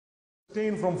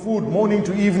Abstain from food morning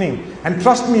to evening. And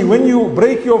trust me, when you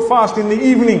break your fast in the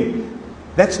evening,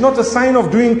 that's not a sign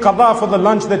of doing qada for the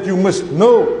lunch that you missed.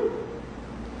 No.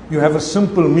 You have a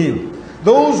simple meal.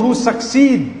 Those who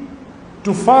succeed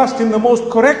to fast in the most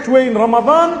correct way in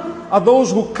Ramadan are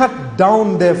those who cut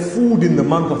down their food in the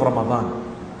month of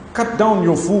Ramadan. Cut down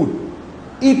your food.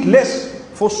 Eat less.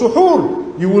 For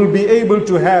suhoor, you will be able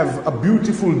to have a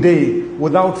beautiful day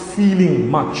without feeling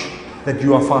much that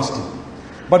you are fasting.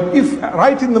 But if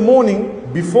right in the morning,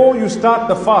 before you start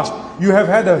the fast, you have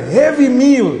had a heavy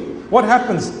meal, what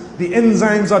happens? The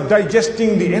enzymes are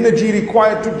digesting, the energy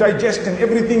required to digest, and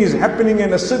everything is happening,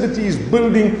 and acidity is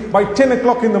building. By 10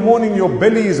 o'clock in the morning, your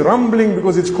belly is rumbling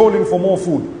because it's calling for more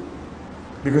food.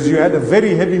 Because you had a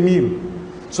very heavy meal.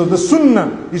 So the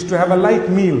sunnah is to have a light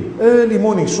meal, early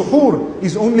morning. Suhoor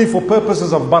is only for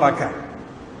purposes of barakah.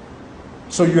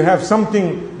 So you have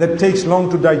something that takes long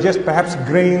to digest, perhaps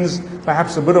grains,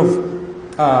 perhaps a bit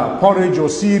of porridge or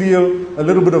cereal, a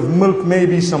little bit of milk,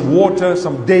 maybe some water,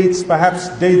 some dates. Perhaps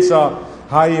dates are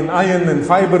high in iron and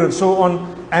fiber and so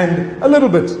on, and a little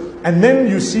bit. And then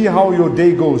you see how your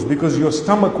day goes, because your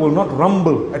stomach will not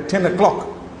rumble at 10 o'clock.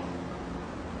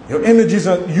 Your energies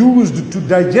are used to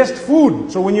digest food.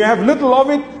 So when you have little of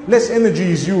it, less energy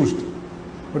is used.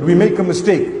 But we make a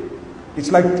mistake. It's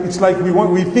like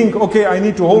we think, okay, I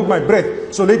need to hold my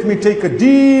breath, so let me take a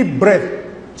deep breath.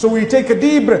 So we take a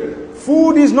deep breath.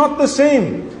 Food is not the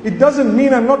same. It doesn't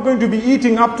mean I'm not going to be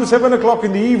eating up to 7 o'clock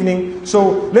in the evening,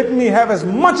 so let me have as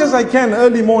much as I can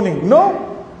early morning.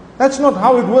 No, that's not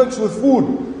how it works with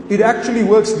food. It actually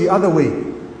works the other way.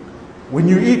 When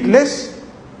you eat less,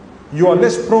 you are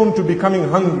less prone to becoming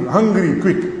hungry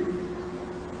quick.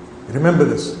 Remember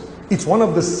this. It's one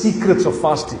of the secrets of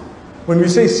fasting. When we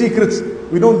say secrets,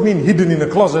 we don't mean hidden in a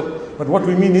closet, but what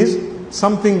we mean is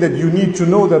something that you need to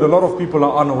know that a lot of people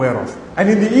are unaware of. And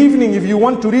in the evening, if you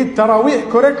want to read Taraweeh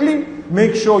correctly,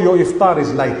 make sure your iftar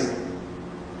is light.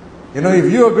 You know,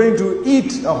 if you are going to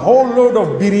eat a whole load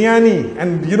of biryani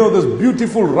and you know this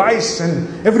beautiful rice and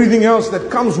everything else that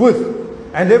comes with,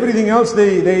 and everything else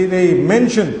they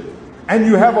mention, and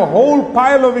you have a whole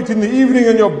pile of it in the evening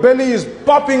and your belly is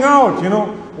popping out, you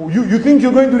know, you think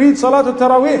you're going to read Salat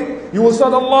al-Taraweeh. You will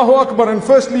start Allahu Akbar, and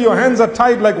firstly your hands are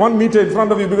tied like 1 meter in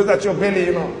front of you because that's your belly,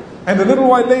 you know. And a little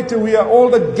while later all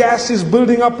the gas is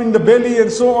building up in the belly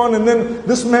and so on, and then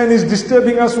this man is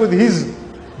disturbing us with his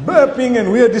burping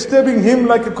and we are disturbing him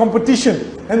like a competition,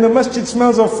 and the masjid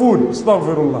smells of food.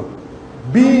 Astaghfirullah.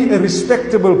 Be a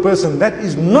respectable person. That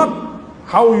is not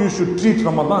how you should treat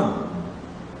Ramadan.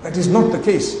 That is not the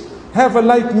case. Have a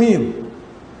light meal.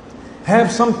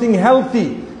 Have something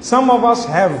healthy. Some of us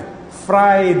have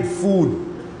fried food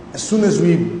as soon as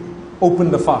we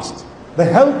open the fast. The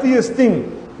healthiest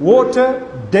thing, water,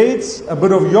 dates, a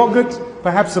bit of yogurt,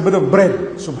 perhaps a bit of bread.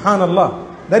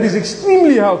 Subhanallah. That is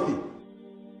extremely healthy.